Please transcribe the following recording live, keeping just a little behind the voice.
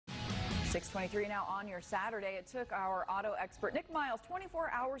6:23 now on your Saturday. It took our auto expert Nick Miles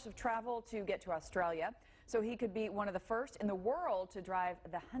 24 hours of travel to get to Australia so he could be one of the first in the world to drive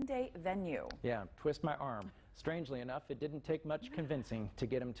the Hyundai Venue. Yeah, twist my arm. Strangely enough, it didn't take much convincing to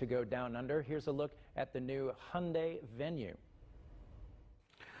get him to go down under. Here's a look at the new Hyundai Venue.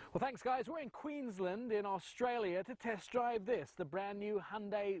 Well, thanks, guys. We're in Queensland in Australia to test drive this, the brand new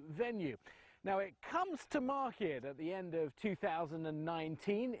Hyundai Venue. Now, it comes to market at the end of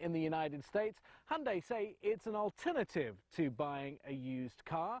 2019 in the United States. Hyundai say it's an alternative to buying a used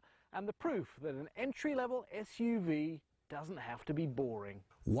car and the proof that an entry-level SUV doesn't have to be boring.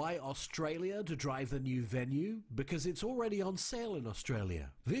 Why Australia to drive the new Venue? Because it's already on sale in Australia.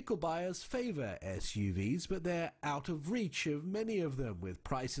 Vehicle buyers favour SUVs, but they're out of reach of many of them, with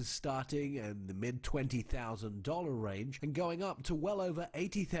prices starting in the mid-$20,000 range and going up to well over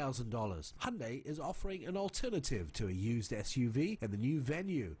 $80,000. Hyundai is offering an alternative to a used SUV in the new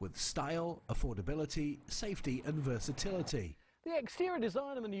Venue with style, affordability, safety and versatility. The exterior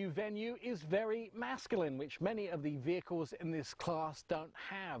design of the new Venue is very masculine, which many of the vehicles in this class don't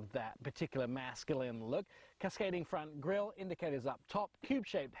have that particular masculine look. Cascading front grille, indicators up top,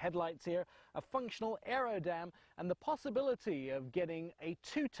 cube-shaped headlights here, a functional aerodam, and the possibility of getting a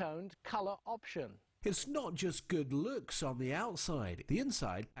two-toned colour option. It's not just good looks on the outside. The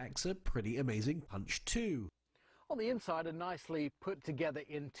inside packs a pretty amazing punch too. On the inside, a nicely put together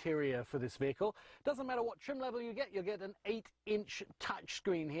interior for this vehicle. Doesn't matter what trim level you get, you'll get an 8-inch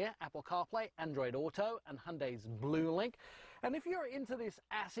touchscreen here, Apple CarPlay, Android Auto and Hyundai's Blue Link. And if you're into this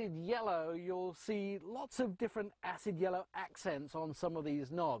acid yellow, you'll see lots of different acid yellow accents on some of these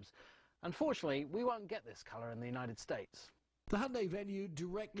knobs. Unfortunately, we won't get this colour in the United States. The Hyundai Venue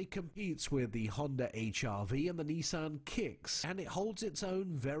directly competes with the Honda HR-V and the Nissan Kicks, and it holds its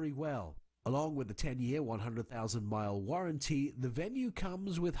own very well. Along with the 10-year, 100,000-mile warranty, the Venue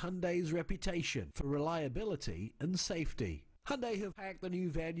comes with Hyundai's reputation for reliability and safety. Hyundai have packed the new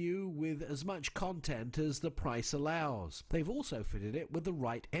Venue with as much content as the price allows. They've also fitted it with the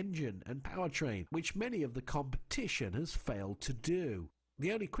right engine and powertrain, which many of the competition has failed to do.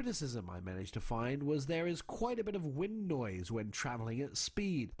 The only criticism I managed to find was there is quite a bit of wind noise when travelling at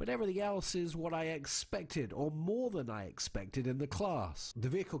speed, but everything else is what I expected, or more than I expected in the class. The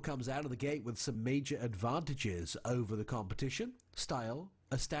vehicle comes out of the gate with some major advantages over the competition: style,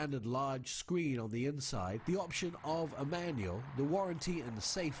 a standard large screen on the inside, the option of a manual, the warranty and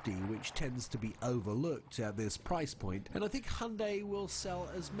safety, which tends to be overlooked at this price point, and I think Hyundai will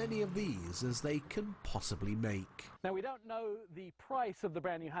sell as many of these as they can possibly make. Now, we don't know the price of the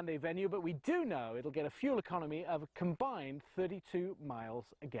brand new Hyundai Venue, but we do know it'll get a fuel economy of a combined 32 miles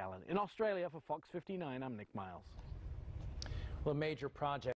a gallon. In Australia, for Fox 59, I'm Nick Miles. Well, a major project